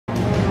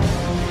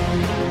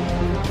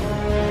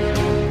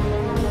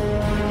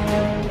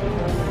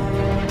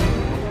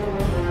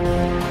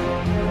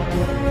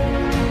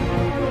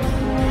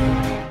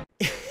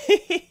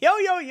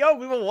Yo,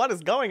 people, what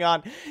is going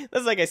on?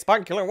 This is like a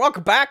Spartan Killer.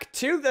 Welcome back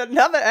to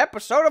another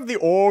episode of the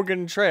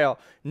Oregon Trail.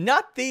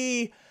 Not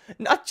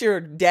your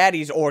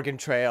daddy's Oregon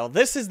Trail.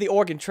 This is the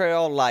Oregon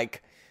Trail,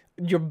 like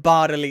your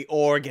bodily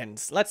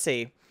organs. Let's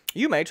see.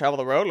 You may travel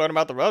the road, learn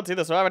about the road, see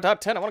the survivor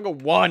top 10. I want to go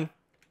 1.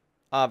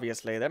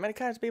 Obviously, there are many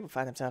kinds of people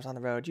find themselves on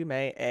the road. You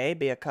may A,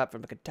 be a cop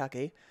from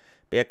Kentucky,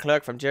 be a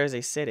clerk from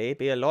Jersey City,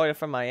 be a lawyer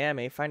from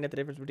Miami, find out the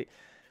difference between...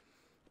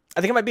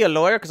 I think I might be a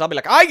lawyer because I'll be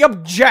like, I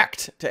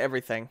object to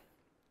everything.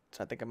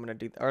 So I think I'm going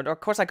to do... Or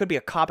of course, I could be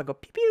a cop and go,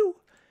 pew, pew,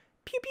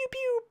 pew, pew,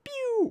 pew,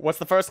 pew. What's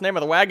the first name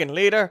of the wagon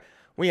leader?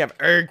 We have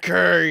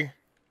AK.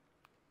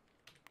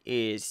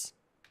 Is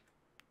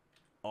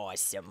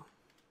awesome.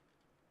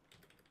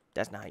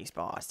 That's not how you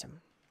spell awesome.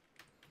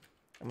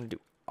 I'm going to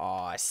do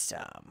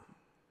awesome.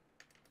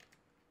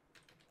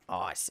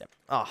 Awesome.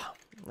 Oh,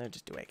 let me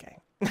just do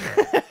AK.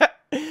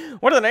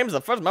 What are the names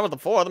of the first members of the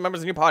 4 other members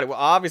of the new party? We're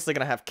obviously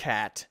going to have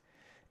Cat.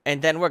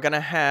 And then we're going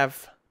to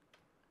have...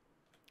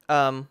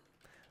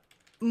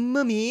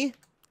 Mummy.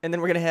 And then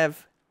we're going to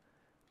have...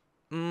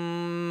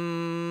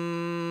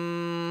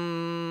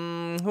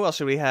 who else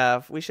should we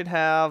have? We should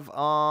have...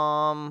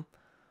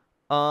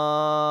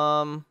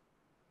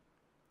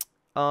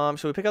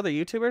 should we pick other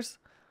YouTubers?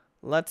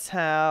 Let's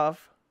have...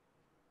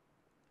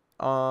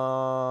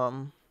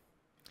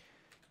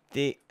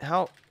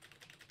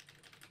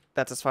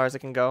 That's as far as it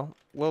can go.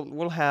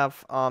 We'll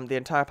have the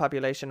entire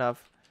population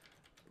of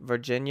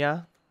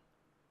Virginia,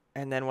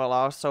 and then we'll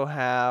also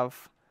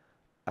have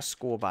a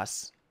school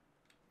bus.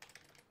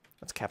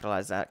 Let's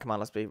capitalize that. Come on,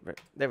 let's be...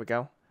 There we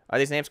go. Are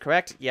these names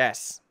correct?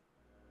 Yes.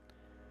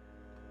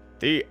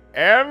 The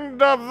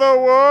end of the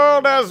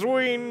world as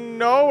we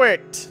know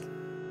it.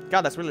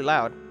 God, that's really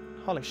loud.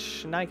 Holy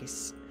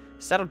shnikes.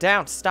 Settle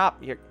down.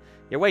 Stop.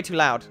 You're way too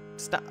loud.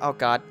 Stop. Oh,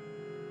 God.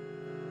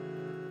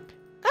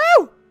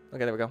 Oh!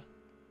 Okay, there we go.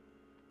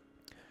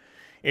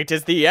 It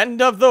is the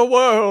end of the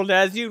world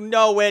as you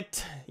know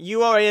it.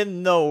 You are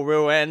in the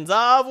ruins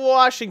of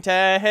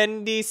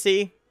Washington,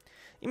 D.C.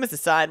 You must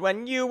decide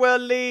when you will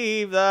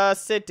leave the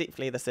city.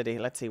 Flee the city.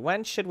 Let's see.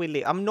 When should we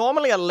leave? I'm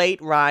normally a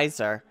late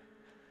riser.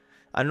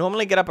 I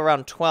normally get up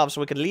around 12,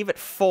 so we could leave at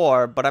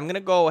 4, but I'm going to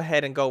go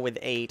ahead and go with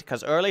 8,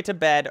 because early to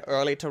bed,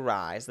 early to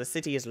rise. The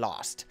city is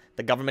lost.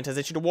 The government has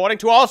issued a warning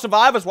to all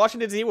survivors.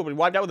 Washington, D.C. will be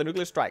wiped out with a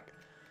nuclear strike.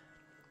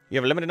 You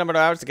have a limited number of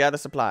hours to gather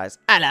supplies.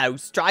 Hello,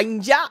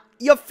 stranger.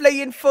 You're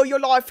fleeing for your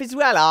life as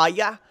well, are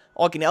ya?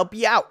 I can help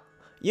you out.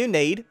 You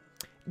need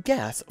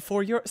gas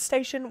for your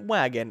station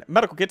wagon,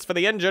 medical kits for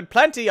the injured,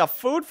 plenty of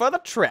food for the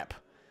trip.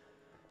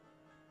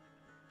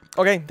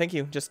 Okay, thank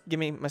you. Just give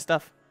me my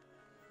stuff.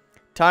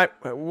 Time.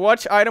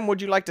 Which item would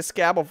you like to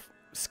scabble?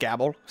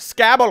 Scabble.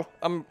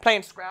 I'm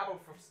playing Scrabble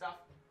for stuff.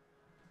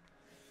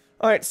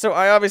 Alright, so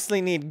I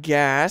obviously need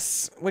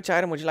gas. Which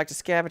item would you like to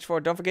scavenge for?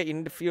 Don't forget you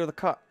need to fuel the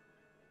car.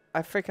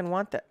 I freaking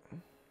want that.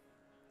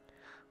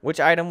 Which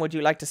item would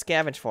you like to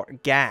scavenge for?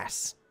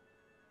 Gas.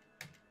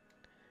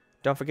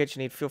 Don't forget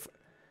you need fuel for...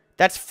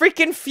 That's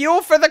freaking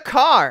fuel for the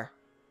car!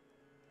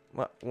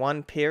 What?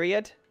 1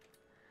 period?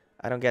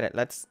 I don't get it.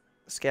 Let's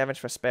scavenge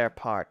for spare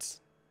parts.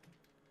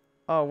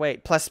 Oh,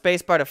 wait. Plus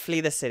spacebar to flee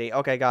the city.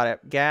 Okay, got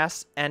it.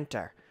 Gas,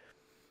 enter.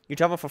 You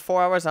travel for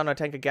 4 hours on a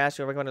tank of gas.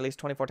 You're recommend at least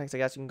 24 tanks of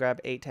gas. You can grab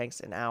 8 tanks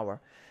an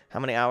hour. How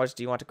many hours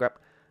do you want to grab?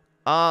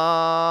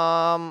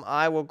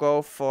 I will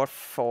go for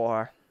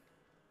 4.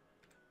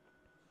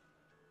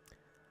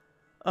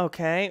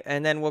 Okay,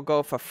 and then we'll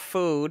go for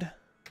food.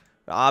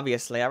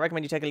 Obviously, I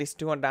recommend you take at least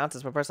 200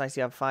 ounces per person. I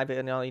see you have 5,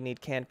 and all you need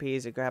canned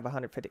peas. You grab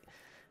 150.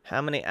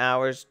 How many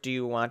hours do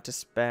you want to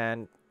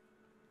spend?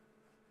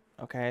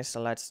 Okay,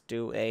 so let's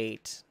do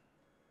 8.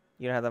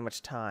 You don't have that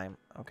much time.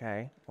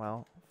 Okay,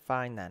 well,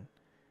 fine then.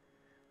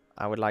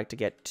 I would like to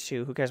get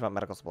 2. Who cares about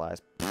medical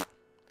supplies?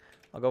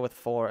 I'll go with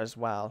 4 as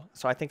well.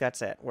 So I think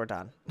that's it. We're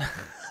done.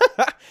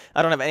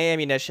 I don't have any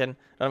ammunition.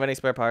 Don't have any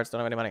spare parts. Don't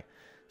have any money.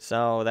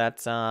 So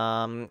that's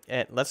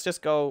it. Let's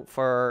just go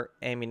for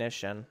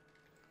ammunition.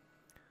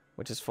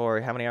 Which is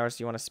for how many hours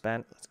do you want to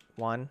spend?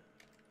 1.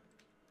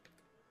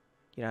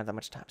 You don't have that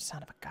much time.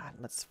 Son of a god.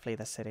 Let's flee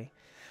the city.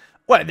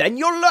 Well, then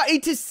you're ready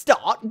to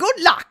start. Good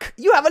luck.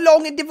 You have a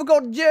long and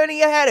difficult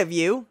journey ahead of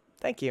you.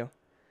 Thank you.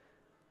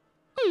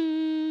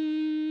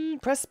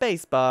 Press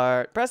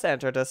spacebar. Press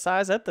enter to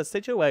size up the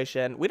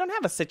situation. We don't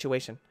have a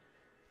situation.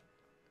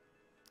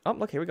 Oh,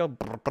 look, here we go.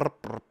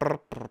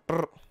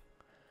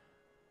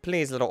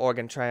 Please, little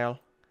Oregon Trail.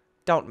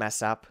 Don't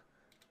mess up.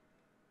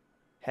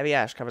 Heavy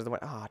ash covers the way.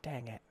 Oh,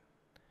 dang it.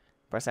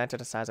 Press enter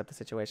to size up the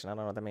situation. I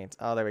don't know what that means.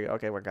 Oh, there we go.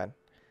 Okay, we're good.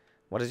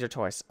 What is your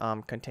choice?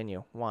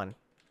 Continue. 1.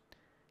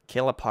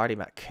 Kill a party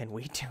member. Can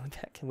we do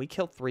that? Can we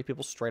kill 3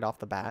 people straight off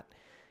the bat?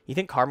 You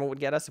think karma would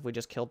get us if we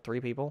just killed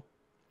 3 people?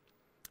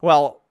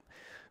 Well...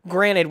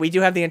 Granted, we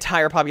do have the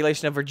entire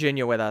population of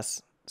Virginia with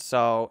us.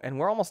 So, and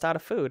we're almost out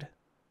of food.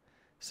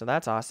 So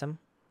that's awesome.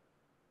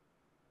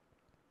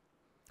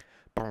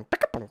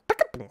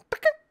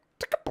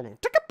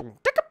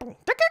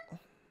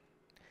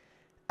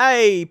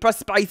 Hey, press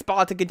space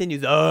bar to continue.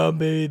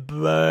 Zombie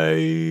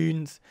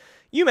brains.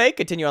 You may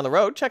continue on the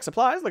road, check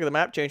supplies, look at the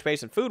map, change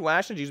pace and food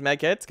rations, use med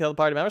kits, kill the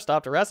party member,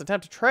 stop to rest,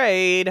 attempt to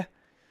trade.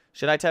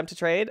 Should I attempt to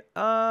trade?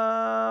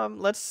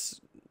 Let's,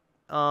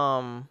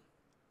 what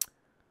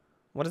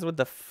is with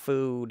the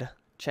food?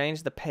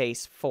 Change the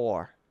pace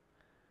 4.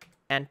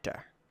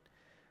 Enter.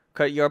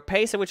 Your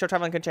pace at which you're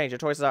traveling can change. Your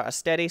choices are a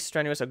steady,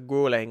 strenuous, or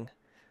grueling.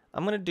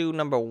 I'm going to do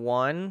number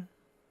 1.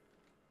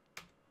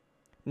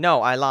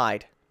 No, I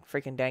lied.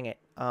 Freaking dang it.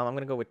 I'm going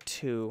to go with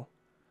 2.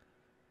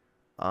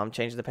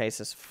 Change the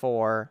pace is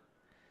 4.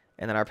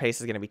 And then our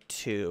pace is going to be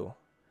 2.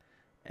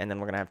 And then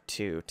we're going to have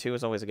 2. 2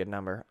 is always a good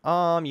number.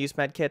 Use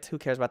med kits. Who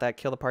cares about that?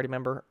 Kill the party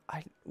member.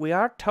 We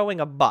are towing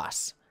a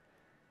bus.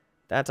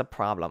 That's a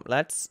problem.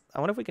 I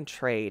wonder if we can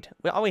trade.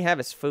 All we have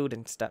is food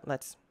and stuff.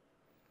 Let's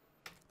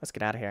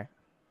get out of here.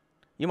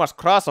 You must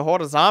cross a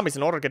horde of zombies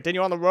in order to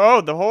continue on the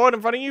road. The horde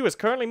in front of you is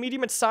currently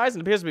medium in size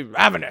and appears to be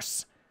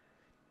ravenous.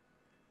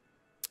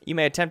 You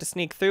may attempt to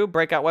sneak through,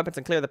 break out weapons,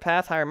 and clear the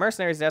path. Hire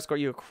mercenaries to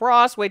escort you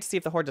across. Wait to see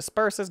if the horde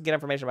disperses. Get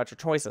information about your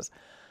choices.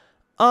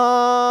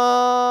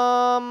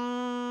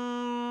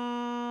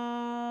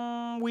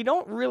 We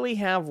don't really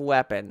have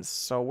weapons,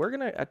 so we're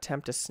going to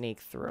attempt to sneak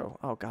through.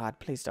 Oh, God,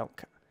 please don't.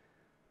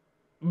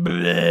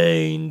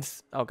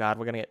 Brains. Oh, God,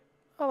 we're going to get...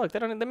 Oh, look,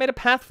 they made a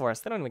path for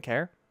us. They don't even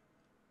care.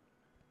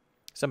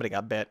 Somebody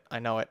got bit. I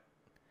know it.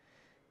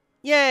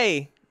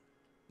 Yay!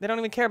 They don't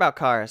even care about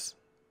cars.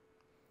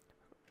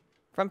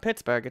 From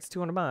Pittsburgh, it's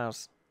 200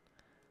 miles.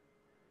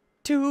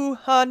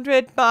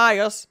 200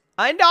 miles.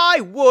 And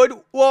I would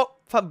walk...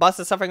 Bus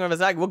is suffering from his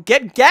leg. We'll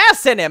get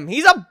gas in him.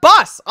 He's a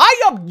bus.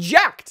 I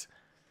object.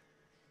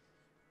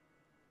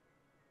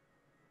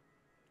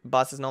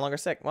 Bus is no longer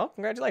sick. Well,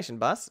 congratulations,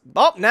 Bus.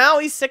 Oh, now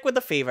he's sick with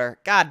the fever.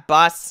 God,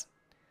 Bus.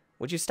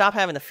 Would you stop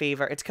having the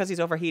fever? It's because he's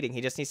overheating.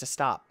 He just needs to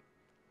stop.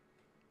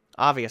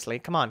 Obviously.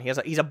 Come on.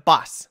 He's a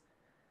bus.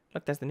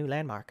 Look, there's the new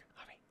landmark.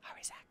 Hurry.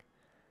 Hurry, Zach.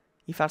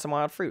 You found some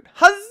wild fruit.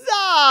 Huzzah!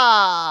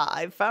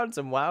 I found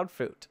some wild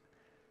fruit.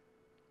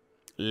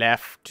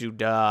 Left to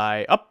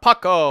die. A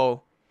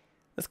Paco.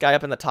 This guy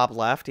up in the top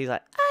left, he's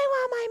like, I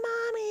want my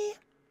mommy.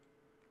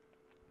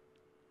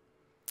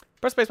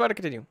 Press space bar to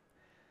continue.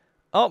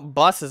 Oh,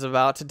 Bus is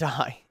about to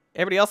die.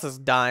 Everybody else is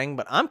dying,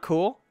 but I'm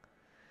cool.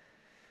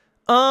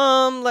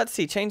 Let's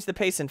see. Change the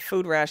pace in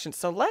food rations.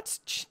 So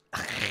let's...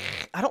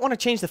 I don't want to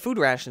change the food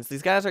rations.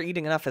 These guys are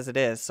eating enough as it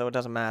is, so it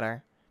doesn't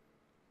matter.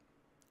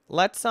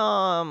 Let's,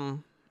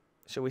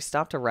 should we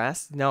stop to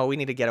rest? No, we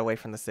need to get away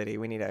from the city.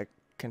 We need to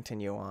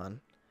continue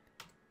on.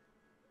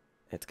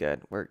 It's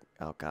good.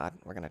 Oh, God.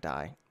 We're going to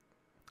die.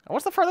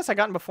 What's the furthest I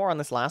gotten before on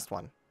this last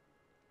one?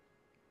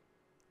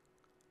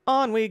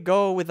 On we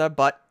go with our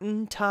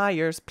button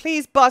tires.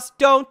 Please, Bus,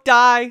 don't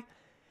die.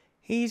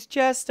 He's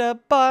just a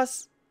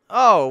bus.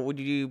 Oh, would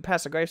you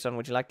pass a gravestone?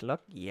 Would you like to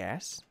look?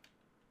 Yes.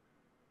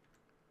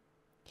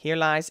 Here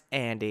lies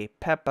Andy,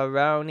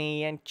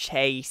 Pepperoni, and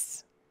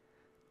Chase.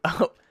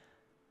 Oh.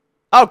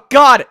 Oh,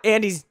 God.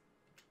 Andy's...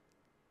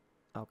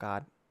 Oh,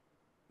 God.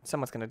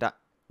 Someone's going to die.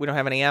 We don't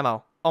have any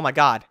ammo. Oh, my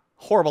God.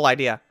 Horrible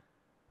idea.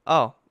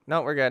 Oh,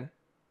 no, we're good.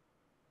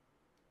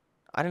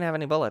 I didn't have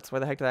any bullets. Where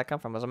the heck did that come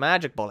from? It was a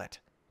magic bullet.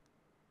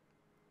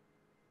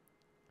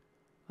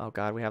 Oh,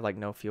 God, we have, like,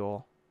 no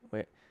fuel.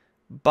 Wait.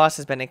 Bus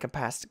has been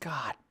incapacitated.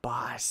 God,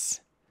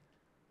 Bus.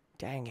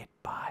 Dang it,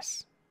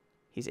 Bus.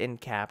 He's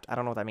incapped. I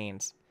don't know what that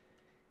means.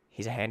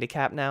 He's a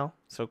handicap now?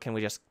 So can we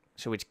just...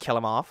 Should we just kill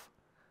him off?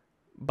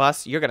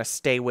 Bus, you're gonna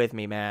stay with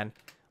me, man.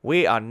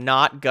 We are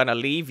not gonna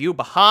leave you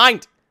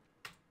behind!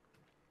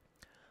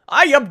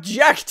 I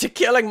object to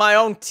killing my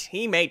own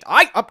teammate.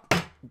 I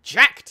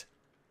object.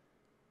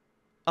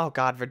 Oh,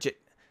 God, Virginia.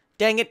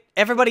 Dang it.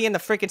 Everybody in the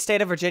freaking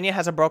state of Virginia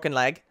has a broken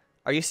leg.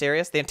 Are you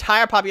serious? The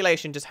entire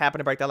population just happened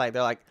to break their leg.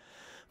 They're like,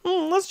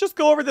 let's just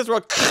go over this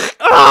road.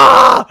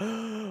 Ah!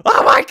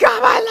 Oh, my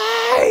God, my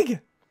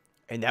leg.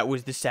 And that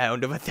was the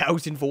sound of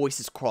 1,000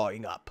 voices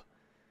crying up.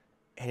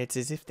 And it's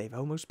as if they've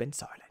almost been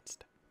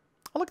silenced.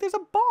 Oh, look, there's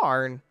a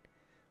barn.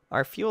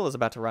 Our fuel is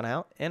about to run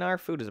out, and our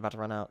food is about to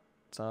run out.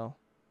 So...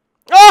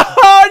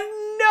 Oh,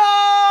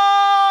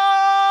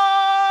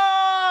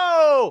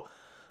 no!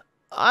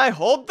 I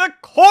hold the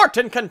court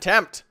in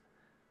contempt.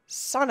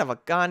 Son of a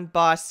gun,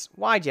 Bus.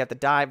 Why'd you have to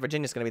die?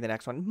 Virginia's going to be the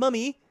next one.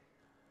 Mummy.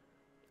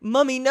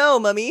 Mummy, no,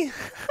 Mummy.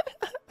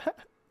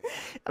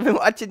 I've been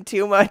watching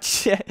too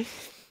much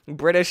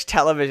British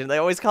television. They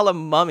always call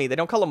him Mummy. They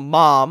don't call him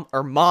Mom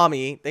or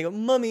Mommy. They go,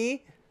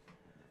 Mummy.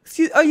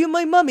 Excuse, are you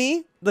my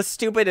mummy? The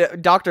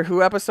stupid Doctor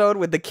Who episode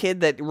with the kid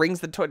that rings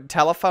the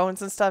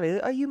telephones and stuff.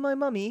 Are you my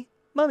mummy?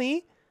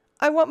 Mummy?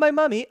 I want my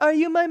mummy. Are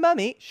you my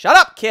mummy? Shut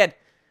up, kid.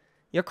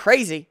 You're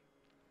crazy.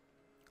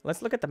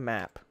 Let's look at the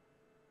map.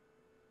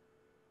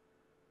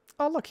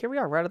 Oh, look. Here we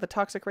are. We're out of the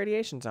toxic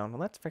radiation zone. Well,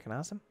 that's freaking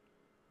awesome.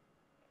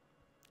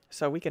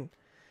 So we can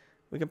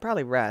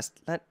probably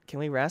rest. Can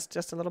we rest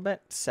just a little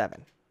bit?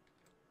 7.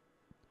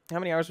 How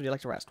many hours would you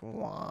like to rest?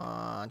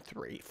 1,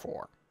 3,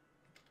 4.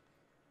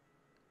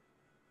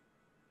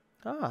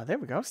 Ah, there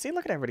we go. See,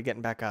 look at everybody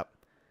getting back up.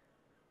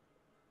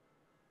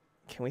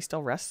 Can we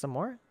still rest some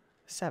more?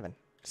 7.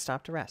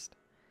 Stop to rest.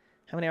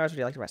 How many hours would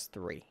you like to rest?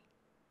 3.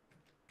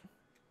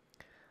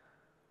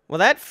 Well,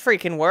 that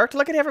freaking worked.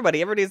 Look at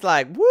everybody. Everybody's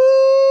like,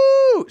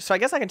 woo! So I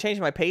guess I can change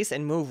my pace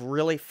and move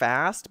really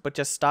fast, but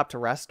just stop to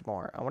rest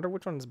more. I wonder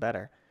which one's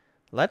better.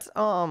 Let's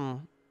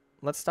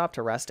stop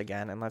to rest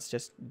again, and let's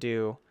just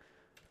do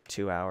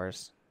 2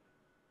 hours.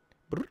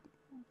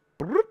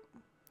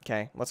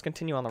 Okay, let's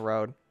continue on the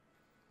road.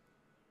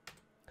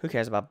 Who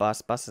cares about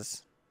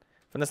buses?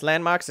 From this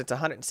landmarks, it's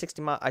 160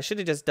 miles. I should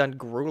have just done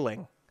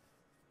grueling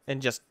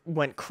and just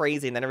went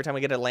crazy. And then every time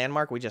we get a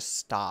landmark, we just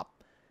stop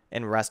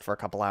and rest for a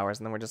couple hours.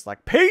 And then we're just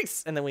like,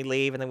 peace! And then we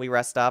leave, and then we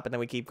rest up, and then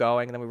we keep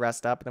going, and then we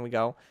rest up, and then we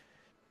go.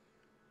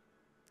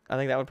 I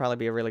think that would probably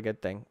be a really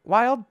good thing.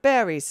 Wild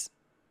berries.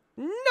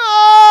 No!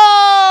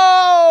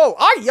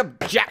 I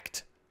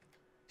object!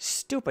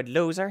 Stupid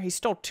loser. He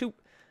stole 2... I'm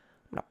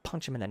gonna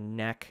punch him in the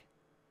neck.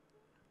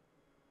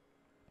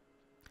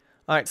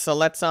 Alright, so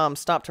let's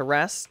stop to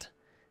rest.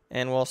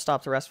 And we'll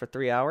stop to rest for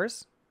 3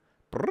 hours.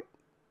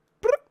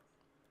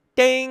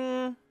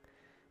 Ding!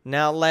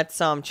 Now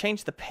let's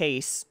change the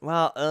pace.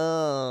 Well,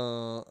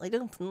 I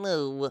don't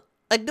know.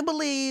 I do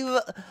believe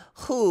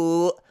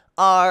who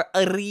are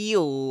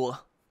you?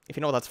 If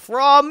you know what that's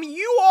from,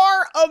 you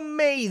are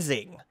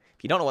amazing.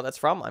 If you don't know what that's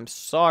from, I'm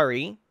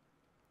sorry.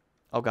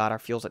 Oh god, our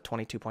fuel's at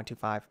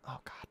 22.25. Oh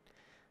god.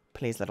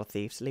 Please, little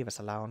thieves, leave us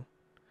alone.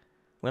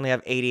 We only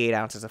have 88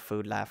 ounces of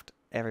food left.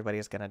 Everybody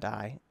is gonna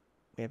die.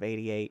 We have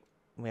 88.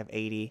 We have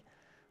 80.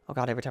 Oh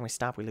god, every time we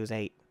stop, we lose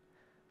 8.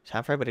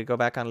 Time for everybody to go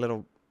back on a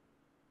little...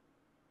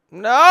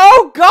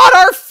 No! God,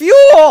 our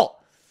fuel!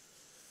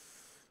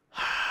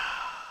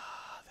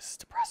 This is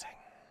depressing.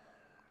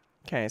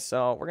 Okay,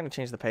 so we're gonna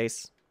change the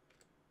pace.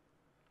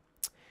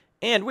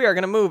 And we are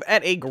gonna move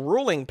at a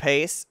grueling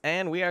pace,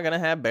 and we are gonna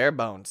have bare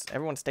bones.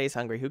 Everyone stays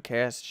hungry. Who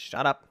cares?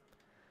 Shut up.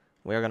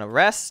 We are gonna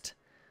rest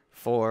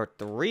for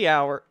 3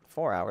 hours.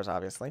 4 hours,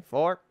 obviously.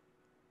 4.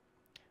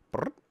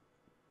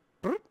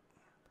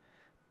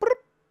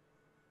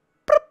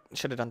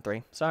 Should have done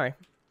 3. Sorry.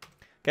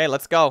 Okay,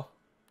 let's go.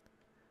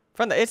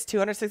 From the it's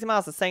 260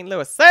 miles to St.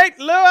 Louis. St.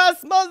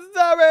 Louis,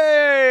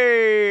 Missouri!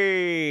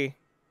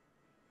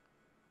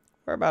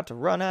 We're about to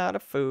run out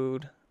of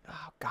food.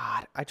 Oh,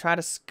 God. I try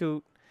to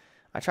scoot.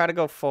 I try to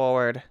go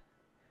forward.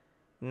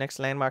 Next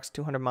landmark's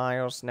 200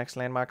 miles. Next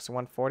landmark's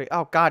 140.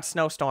 Oh, God,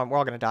 snowstorm. We're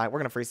all going to die. We're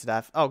going to freeze to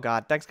death. Oh,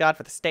 God. Thanks, God,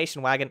 for the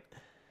station wagon.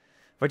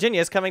 Virginia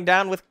is coming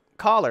down with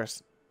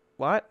collars.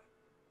 What?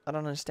 I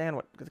don't understand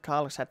what the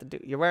collars have to do.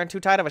 You're wearing too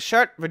tight of a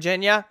shirt,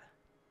 Virginia.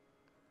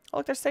 Oh,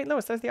 look, there's St.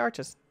 Louis. There's the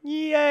arches.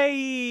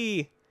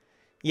 Yay!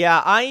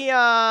 Yeah,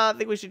 I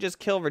think we should just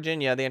kill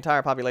Virginia, the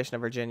entire population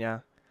of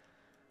Virginia.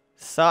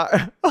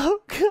 Sorry. Oh,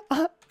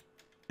 God.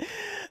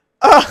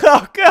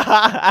 Oh,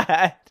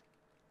 God.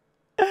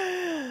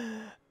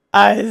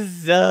 I'm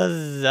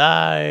so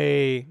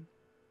sorry.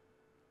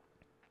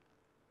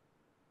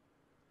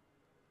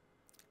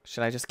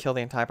 Should I just kill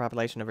the entire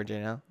population of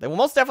Virginia? They will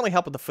most definitely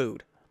help with the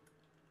food.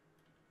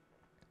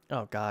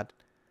 Oh, God.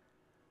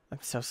 I'm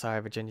so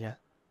sorry, Virginia.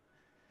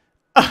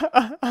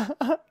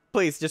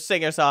 Please, just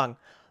sing your song.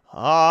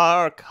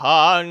 Our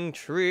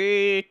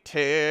country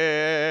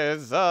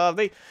 'tis of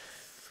the...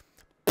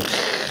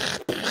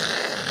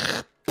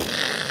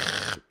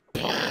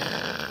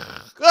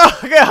 Oh,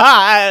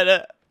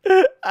 God!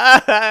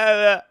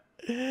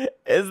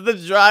 It's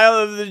the trial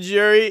of the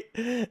jury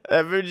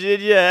that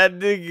Virginia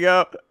had to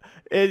go.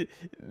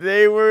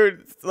 They were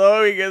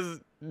slowing us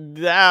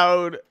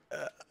down.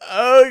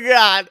 Oh,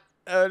 God.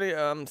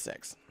 I'm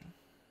 6.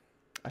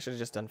 I should have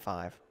just done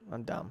 5.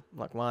 I'm dumb.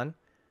 Look, 1,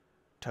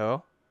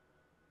 2,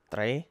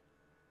 3,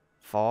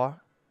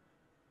 4,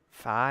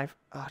 5.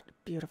 Oh,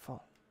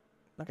 beautiful.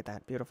 Look at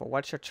that. Beautiful.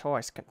 What's your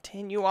choice?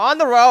 Continue on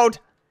the road.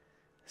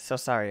 So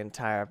sorry,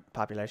 entire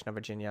population of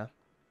Virginia.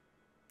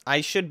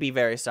 I should be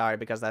very sorry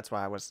because that's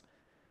why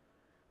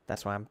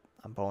I'm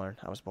born.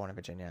 I was born in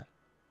Virginia.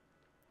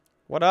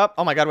 What up?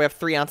 Oh my god, we have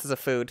 3 ounces of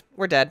food.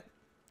 We're dead.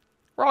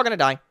 We're all gonna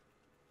die.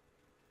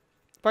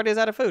 Party is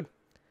out of food.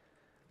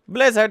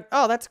 Blizzard.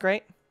 Oh, that's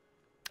great.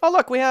 Oh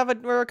look,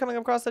 we're coming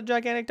across a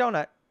gigantic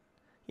donut.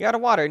 You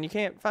got water and you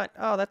can't find...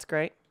 Oh, that's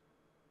great.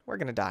 We're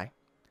gonna die.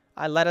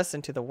 I led us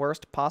into the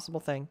worst possible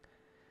thing.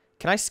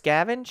 Can I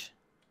scavenge?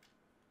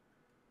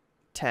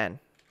 10.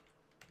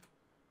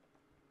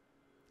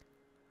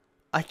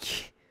 I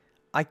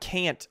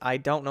can't. I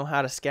don't know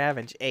how to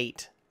scavenge.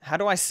 8. How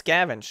do I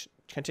scavenge?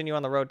 Continue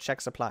on the road,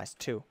 check supplies.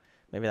 2.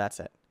 Maybe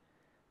that's it.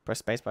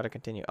 Press spacebar to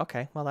continue.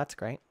 Okay, well that's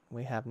great.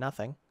 We have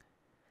nothing.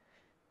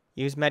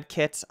 Use med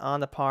kits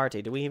on the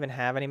party. Do we even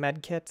have any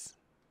med kits?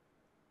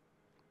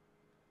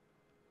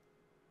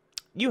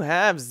 You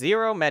have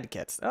 0 med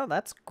kits. Oh,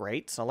 that's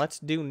great. So let's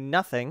do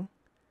nothing.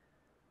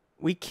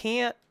 We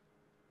can't...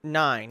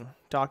 9.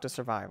 Talk to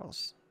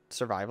survivals.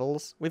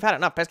 Survivals? We've had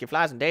enough pesky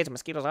flies and days and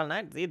mosquitoes all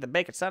night to eat the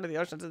bacon side of the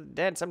oceans of the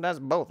dead. Sometimes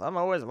both. I'm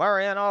always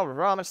worrying all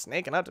ramen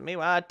snaking up to me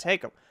while I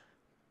take them.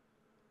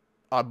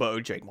 I better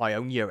drink my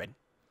own urine.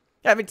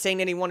 I haven't seen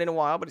anyone in a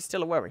while, but it's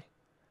still a worry.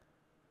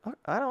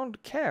 I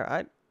don't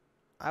care.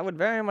 I would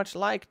very much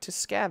like to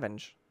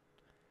scavenge.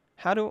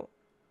 How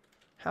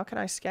can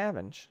I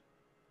scavenge?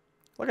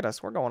 Look at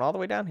us. We're going all the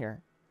way down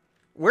here.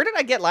 Where did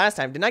I get last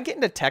time? Didn't I get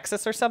into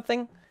Texas or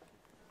something?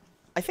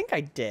 I think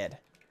I did.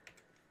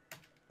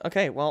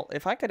 Okay, well,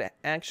 if I could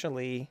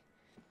actually...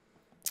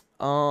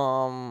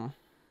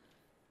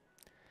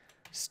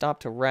 Stop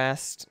to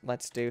rest.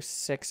 Let's do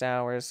 6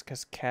 hours,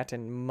 because Cat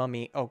and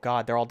Mummy... Oh,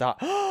 God, they're all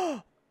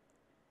dying.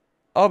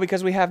 Oh,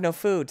 because we have no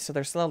food, so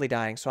they're slowly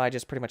dying, so I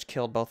just pretty much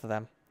killed both of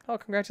them. Oh,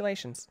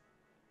 congratulations.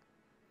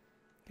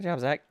 Good job,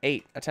 Zach.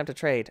 8. Attempt to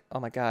trade. Oh,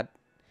 my God.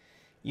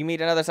 You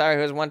meet another tire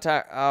who has 1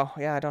 tire. Oh,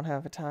 yeah, I don't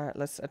have a tire.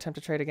 Let's attempt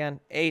to trade again.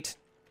 8.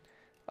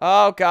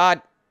 Oh,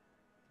 God.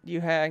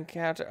 You had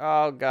encounter.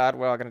 Oh, God,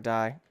 we're all going to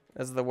die.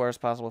 This is the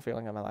worst possible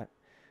feeling of my life.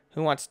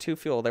 Who wants 2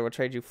 fuel? They will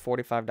trade you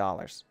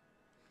 $45.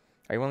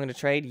 Are you willing to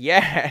trade?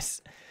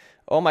 Yes.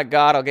 Oh, my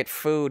God, I'll get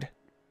food.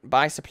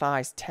 Buy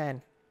supplies.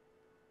 10.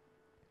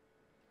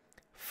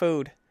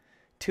 Food.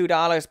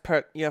 $2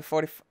 per... You have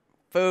 40...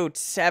 Food.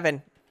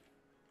 7.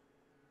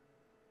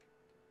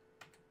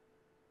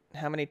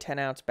 How many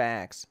 10-ounce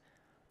bags?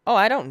 Oh,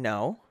 I don't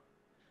know.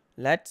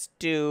 Let's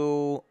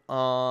do,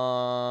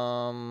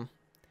 God,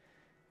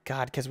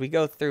 because we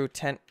go through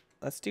 10.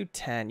 Let's do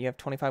 10. You have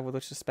 25 with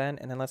which to spend.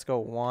 And then let's go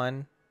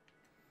 1.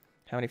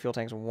 How many fuel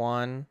tanks?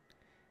 1.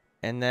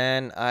 And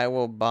then I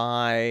will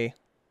buy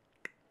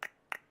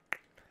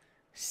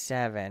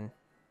 7.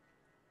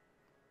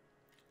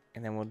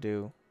 And then we'll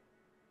do...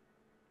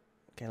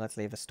 Okay, let's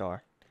leave the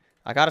store.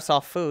 I got us all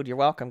food. You're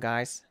welcome,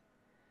 guys.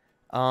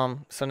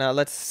 So now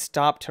let's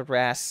stop to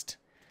rest.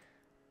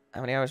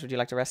 How many hours would you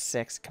like to rest?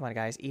 6. Come on,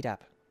 guys. Eat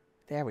up.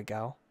 There we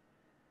go.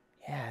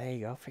 Yeah, there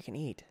you go. Freaking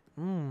eat.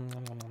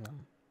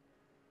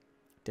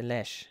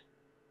 Delish.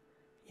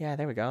 Yeah,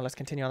 there we go. Let's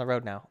continue on the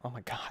road now. Oh,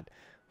 my God.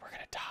 We're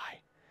going to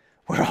die.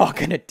 We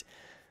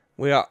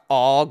are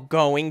all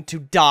going to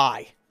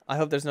die. I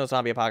hope there's no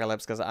zombie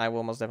apocalypse because I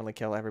will most definitely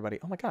kill everybody.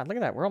 Oh, my God. Look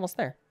at that. We're almost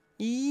there.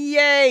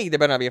 Yay! There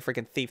better not be a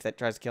freaking thief that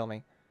tries to kill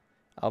me.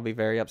 I'll be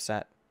very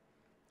upset.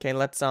 Okay,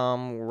 let's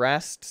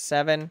rest.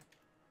 7.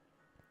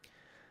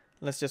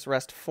 Let's just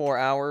rest 4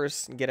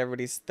 hours and get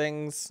everybody's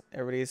things,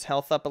 everybody's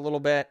health up a little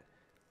bit.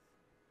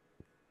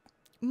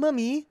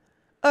 Mummy,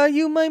 are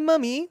you my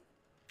mummy?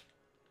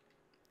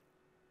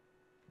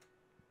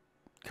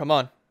 Come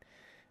on.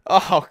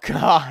 Oh,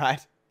 God.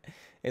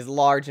 Is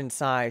large in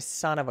size.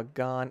 Son of a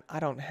gun. I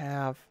don't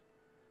have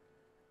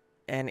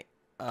any...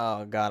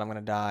 Oh, God, I'm going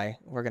to die.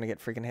 We're going to get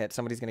freaking hit.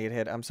 Somebody's going to get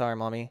hit. I'm sorry,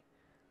 Mommy.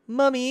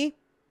 Mummy.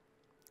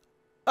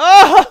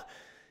 Oh!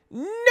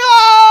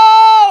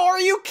 No! Are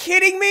you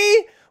kidding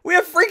me? We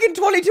have freaking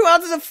 22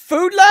 ounces of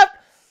food left?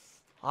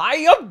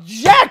 I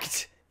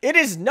object! It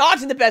is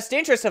not in the best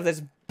interest of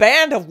this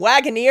band of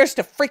Wagoneers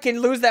to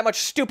freaking lose that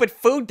much stupid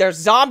food. They're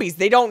zombies.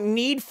 They don't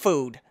need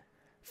food.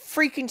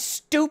 Freaking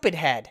stupid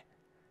head.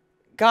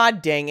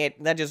 God dang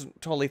it. That just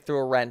totally threw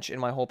a wrench in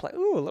my whole plan.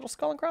 Ooh, a little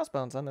skull and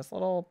crossbones on this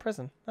little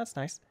prison. That's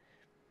nice.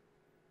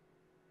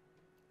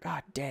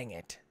 God dang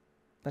it.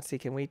 Let's see.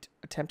 Can we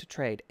attempt to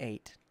trade?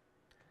 8.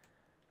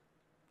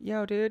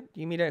 Yo, dude.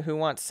 You meet a who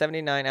wants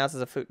 79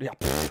 ounces of food. Yeah.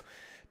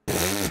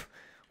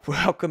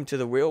 Welcome to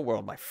the real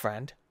world, my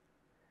friend.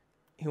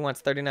 Who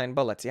wants 39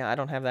 bullets? Yeah, I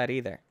don't have that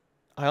either.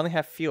 I only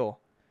have fuel.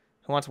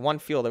 Who wants 1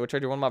 fuel? They would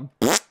trade you 1 more.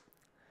 I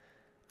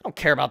don't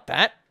care about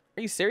that.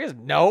 Are you serious?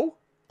 No.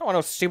 I don't want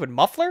no stupid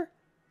muffler.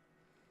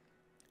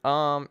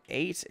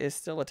 8 is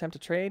still attempt to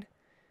trade.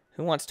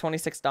 Who wants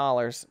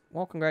 $26?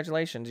 Well,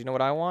 congratulations. You know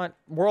what I want?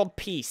 World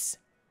peace.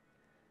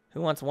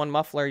 Who wants 1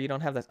 muffler? You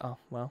don't have this. Oh,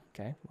 well,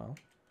 okay. Well,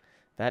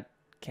 that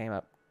came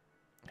up.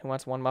 Who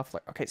wants 1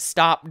 muffler? Okay,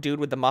 stop, dude,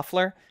 with the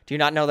muffler. Do you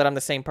not know that I'm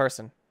the same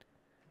person?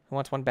 Who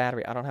wants 1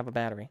 battery? I don't have a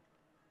battery.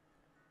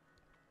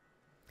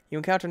 You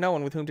encounter no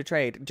one with whom to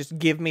trade. Just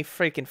give me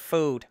freaking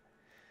food.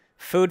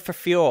 Food for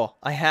fuel.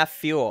 I have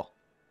fuel.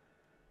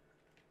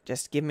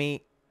 Just give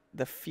me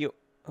the fuel.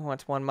 Who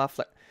wants 1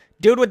 muffler?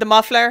 Dude with the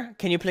muffler,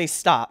 can you please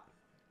stop?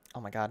 Oh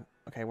my God.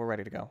 Okay, we're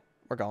ready to go.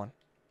 We're going.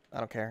 I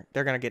don't care.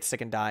 They're going to get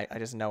sick and die. I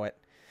just know it.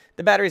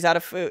 The battery's out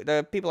of food.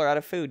 The people are out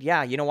of food.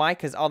 Yeah, you know why?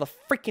 Because all the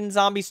freaking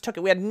zombies took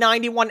it. We had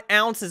 91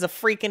 ounces of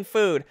freaking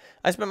food.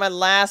 I spent my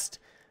last...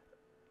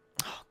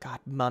 Oh, God,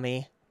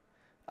 Mummy.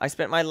 I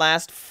spent my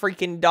last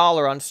freaking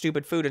dollar on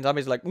stupid food, and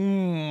zombies are like,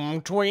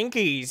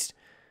 Twinkies.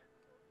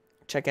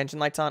 Check engine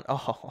lights on.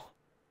 Oh.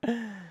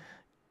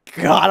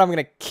 God, I'm going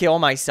to kill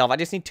myself. I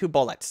just need 2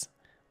 bullets.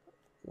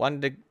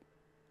 1 to...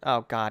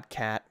 Oh, God,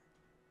 cat.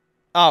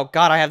 Oh,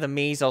 God, I have the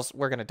measles.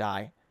 We're going to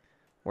die.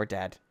 We're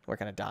dead. We're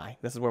going to die.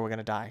 This is where we're going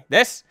to die.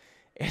 This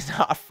is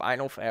our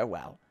final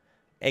farewell.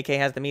 AK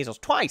has the measles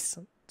twice.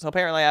 So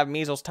apparently I have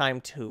measles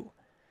time 2.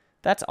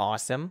 That's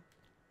awesome.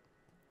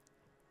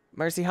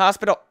 Mercy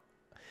Hospital.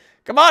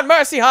 Come on,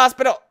 Mercy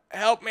Hospital.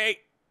 Help me.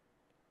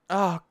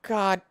 Oh,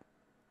 God.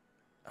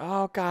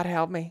 Oh, God,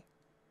 help me.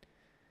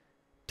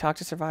 Talk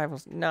to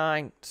survivals.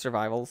 9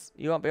 survivals.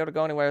 You won't be able to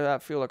go anywhere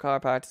without fuel or car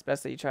parts. It's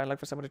best that you try and look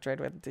for someone to trade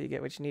with until you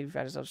get what you need. If you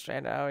find yourself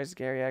stranded, I always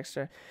carry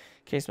extra in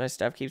case my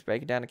stuff keeps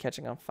breaking down and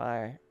catching on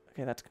fire.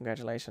 Okay, that's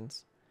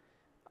congratulations.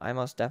 I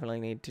most definitely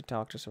need to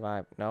talk to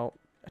survive. No,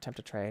 attempt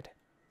to trade.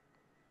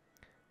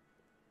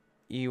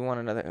 You want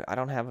another... I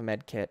don't have a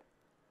med kit.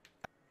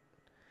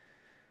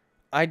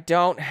 I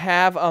don't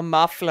have a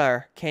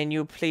muffler. Can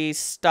you please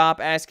stop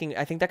asking?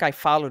 I think that guy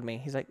followed me.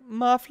 He's like,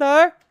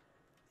 muffler?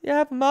 You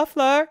have a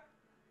muffler?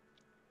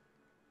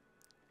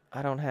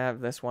 I don't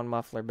have this one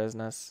muffler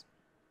business.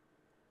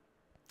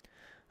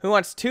 Who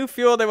wants 2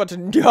 fuel? They want to...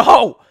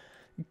 No!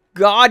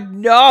 God,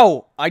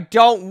 no! I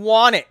don't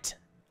want it!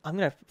 I'm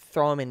gonna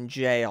throw him in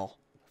jail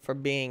for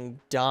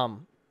being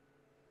dumb.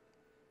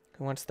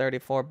 Who wants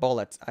 34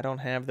 bullets? I don't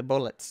have the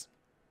bullets.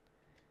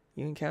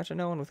 You can capture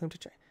no one with whom to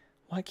trade.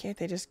 Why can't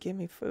they just give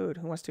me food?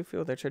 Who wants 2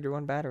 fuel? They trade your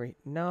 1 battery.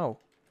 No.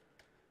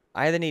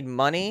 I either need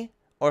money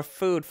or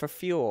food for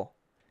fuel.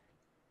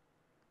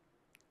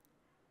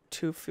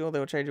 2 fuel, they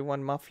will trade you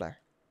 1 muffler.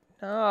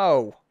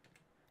 No.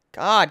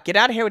 God, get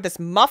out of here with this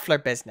muffler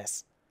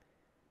business.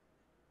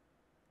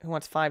 Who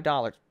wants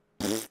 $5?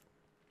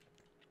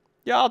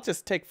 Yeah, I'll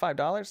just take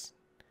 $5.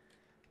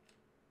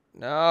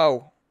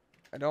 No.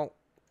 I don't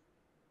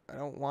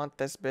want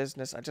this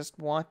business. I just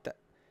want the...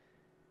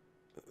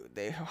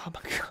 Oh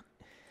my god.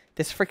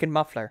 This freaking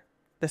muffler.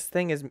 This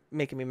thing is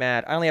making me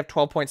mad. I only have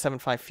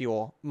 12.75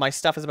 fuel. My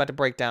stuff is about to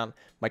break down.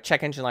 My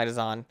check engine light is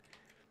on.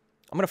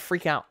 I'm gonna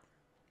freak out.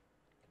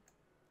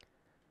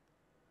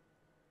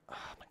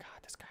 Oh my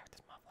god, this guy with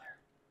this muffler.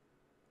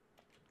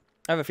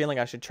 I have a feeling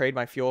I should trade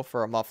my fuel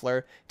for a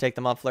muffler, take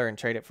the muffler, and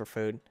trade it for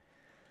food.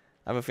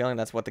 I have a feeling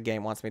that's what the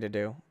game wants me to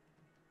do.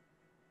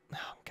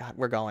 Oh god,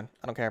 we're going.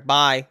 I don't care.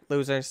 Bye,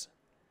 losers.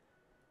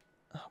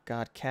 Oh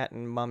god, Cat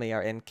and Mummy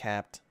are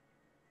incapped.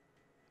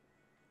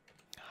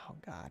 Oh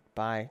god,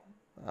 bye.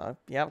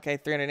 Yeah, okay,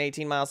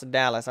 318 miles to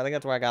Dallas. I think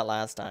that's where I got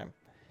last time.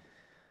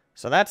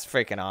 So that's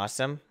freaking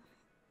awesome.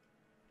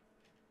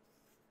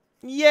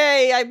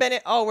 Yay, I've been...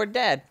 Oh, we're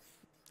dead.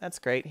 That's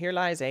great. Here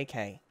lies AK.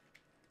 Can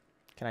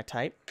I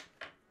type?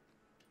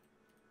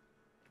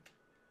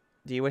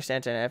 Do you wish to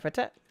enter an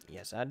epithet?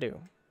 Yes, I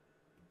do.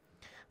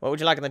 What would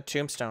you like on the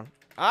tombstone?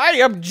 I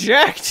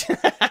object!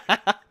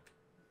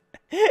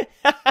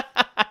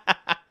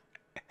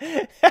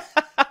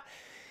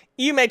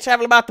 You may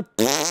travel about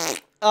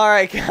the...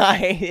 Alright,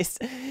 guys.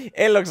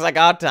 It looks like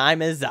our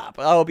time is up.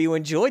 I hope you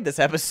enjoyed this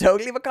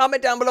episode. Leave a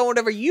comment down below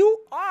whatever you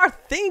are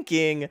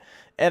thinking.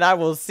 And I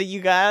will see you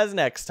guys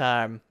next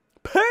time.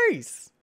 Peace!